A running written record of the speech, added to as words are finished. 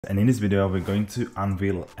And in this video, we're going to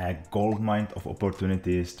unveil a goldmine of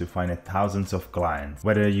opportunities to find thousands of clients.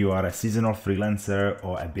 Whether you are a seasonal freelancer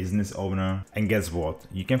or a business owner, and guess what?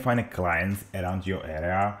 You can find a client around your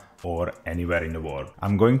area or anywhere in the world.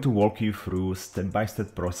 I'm going to walk you through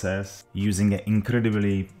step-by-step process using an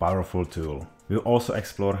incredibly powerful tool. We'll also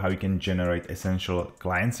explore how you can generate essential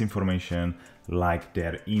clients information like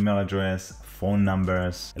their email address, phone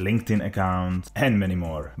numbers, LinkedIn account, and many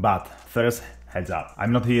more. But first, heads up,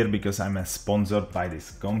 I'm not here because I'm sponsored by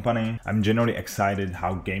this company. I'm genuinely excited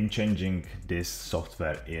how game-changing this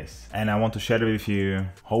software is. And I want to share it with you,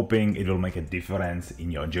 hoping it will make a difference in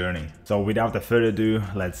your journey. So without further ado,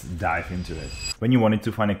 let's dive into it. When you wanted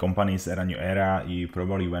to find companies around your area, you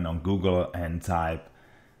probably went on Google and typed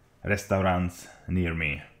restaurants near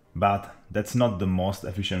me. But that's not the most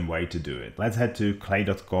efficient way to do it. Let's head to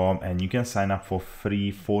clay.com and you can sign up for free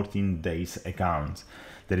 14 days account.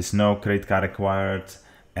 There is no credit card required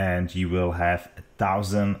and you will have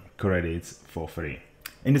 1,000 credits for free.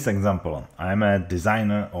 In this example, I'm a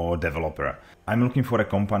designer or developer. I'm looking for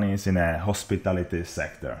companies in a hospitality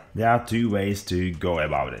sector. There are two ways to go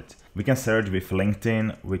about it. We can search with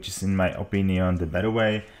LinkedIn, which is in my opinion the better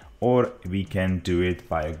way, or we can do it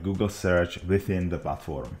by a Google search within the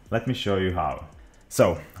platform. Let me show you how.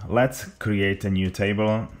 So let's create a new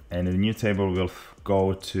table, and in the new table we'll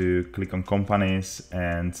go to click on companies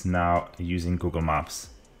and now using Google Maps.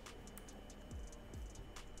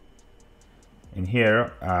 In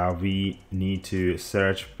here we need to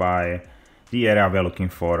search by the area we're looking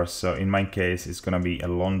for. So in my case it's gonna be a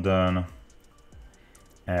London,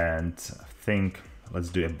 and I think let's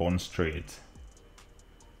do a Bond Street.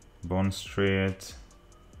 Bond Street,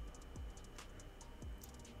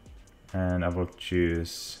 and I will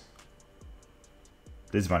choose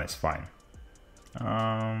this one. Is fine.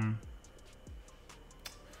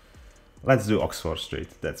 Let's do Oxford Street,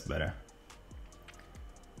 that's better.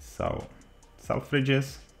 So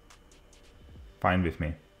Selfridges, fine with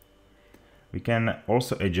me. We can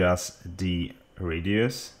also adjust the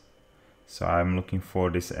radius. So I'm looking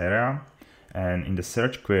for this area, and in the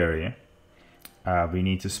search query we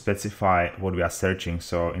need to specify what we are searching.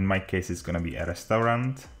 So in my case it's going to be a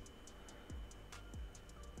restaurant,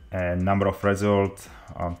 and number of results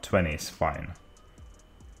 20 is fine.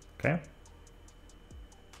 Okay.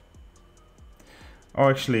 Oh,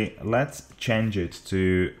 actually let's change it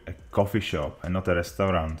to a coffee shop and not a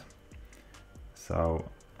restaurant. So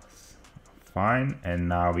fine, and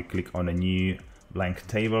now we click on a new blank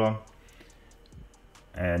table,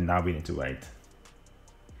 and now we need to wait.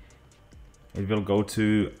 It will go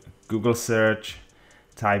to Google search,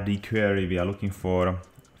 type the query we are looking for.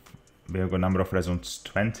 We have got number of results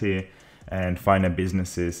 20, and find the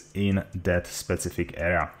businesses in that specific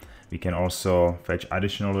area. We can also fetch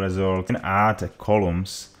additional results and add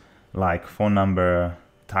columns like phone number,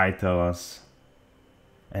 titles,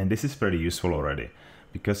 and this is pretty useful already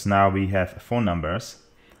because now we have phone numbers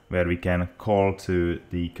where we can call to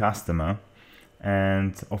the customer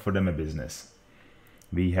and offer them a business.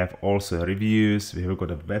 We have also reviews, we have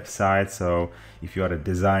got a website, so if you are a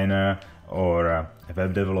designer or a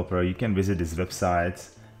web developer, you can visit this website,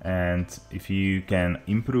 and if you can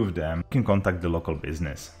improve them, you can contact the local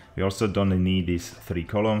business. We also don't need these 3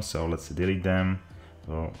 columns, so let's delete them.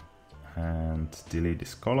 And delete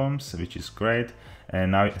these columns, which is great.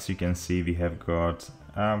 And now as you can see, we have got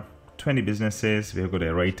 20 businesses, we have got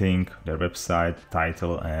a rating, their website,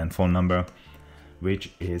 title and phone number,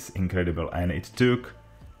 which is incredible, and it took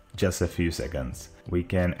just a few seconds. We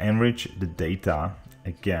can enrich the data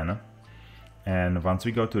again, and once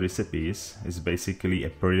we go to recipes, it's basically a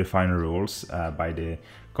predefined rules by the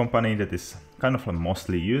company that is kind of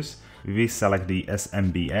mostly used. We select the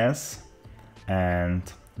SMBS, and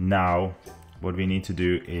now what we need to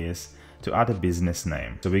do is to add a business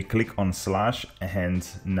name. So we click on slash, and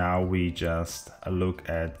now we just look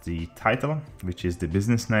at the title, which is the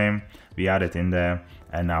business name. We add it in there,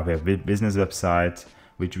 and now we have a business website,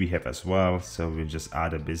 which we have as well. So we just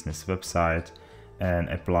add a business website and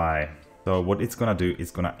apply. So what it's gonna do,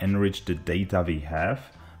 it's gonna enrich the data we have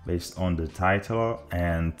based on the title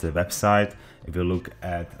and the website. It will look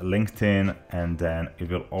at LinkedIn, and then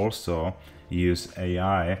it will also use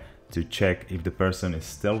AI to check if the person is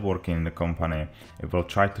still working in the company. It will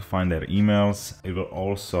try to find their emails. It will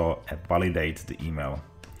also validate the email.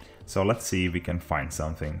 So let's see if we can find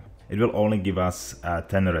something. It will only give us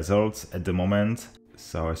 10 results at the moment.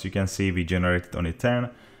 So as you can see, we generated only 10.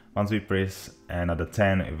 Once we press another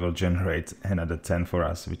 10, it will generate another 10 for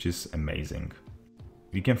us, which is amazing.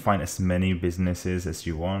 You can find as many businesses as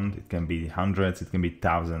you want. It can be hundreds, it can be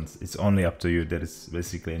thousands. It's only up to you. There is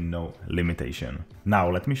basically no limitation.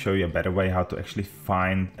 Now, let me show you a better way how to actually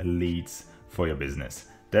find leads for your business.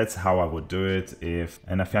 That's how I would do it if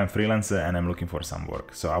I'm a freelancer and I'm looking for some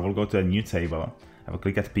work. So I will go to a new table, I will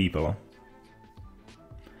click at people,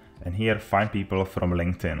 and here find people from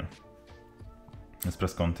LinkedIn. Let's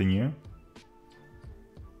press continue.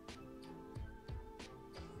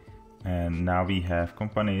 And now we have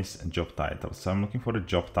companies and job titles. So I'm looking for the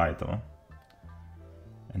job title.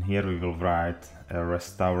 And here we will write a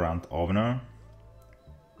restaurant owner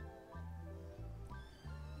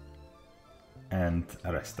and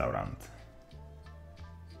a restaurant.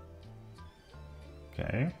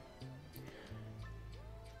 Okay.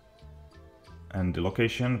 And the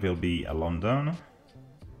location will be London.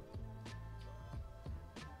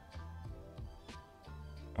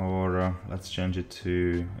 Or let's change it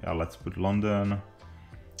to, let's put London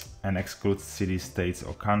and exclude city, states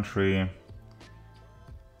or country.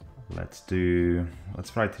 Let's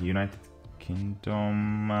write United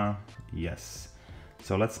Kingdom. Yes.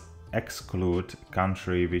 So let's exclude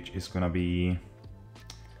country, which is gonna be,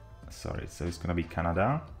 so it's gonna be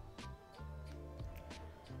Canada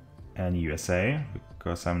and USA,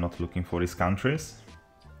 because I'm not looking for these countries.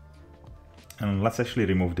 And let's actually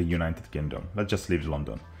remove the United Kingdom. Let's just leave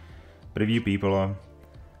London. Preview people,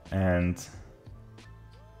 and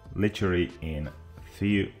literally in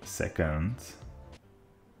few seconds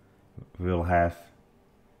we'll have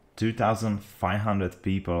 2,500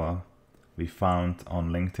 people we found on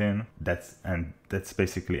LinkedIn. That's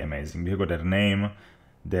basically amazing. We got their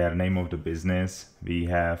name of the business, we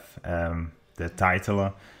have the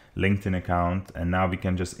title, LinkedIn account, and now we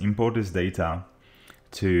can just import this data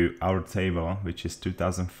to our table, which is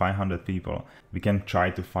 2,500 people. We can try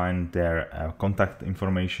to find their contact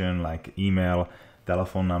information like email,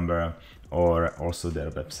 telephone number, or also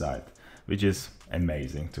their website, which is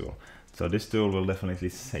amazing tool. So this tool will definitely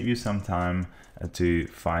save you some time to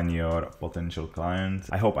find your potential clients.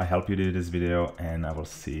 I hope I helped you with this video, and I will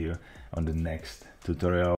see you on the next tutorial.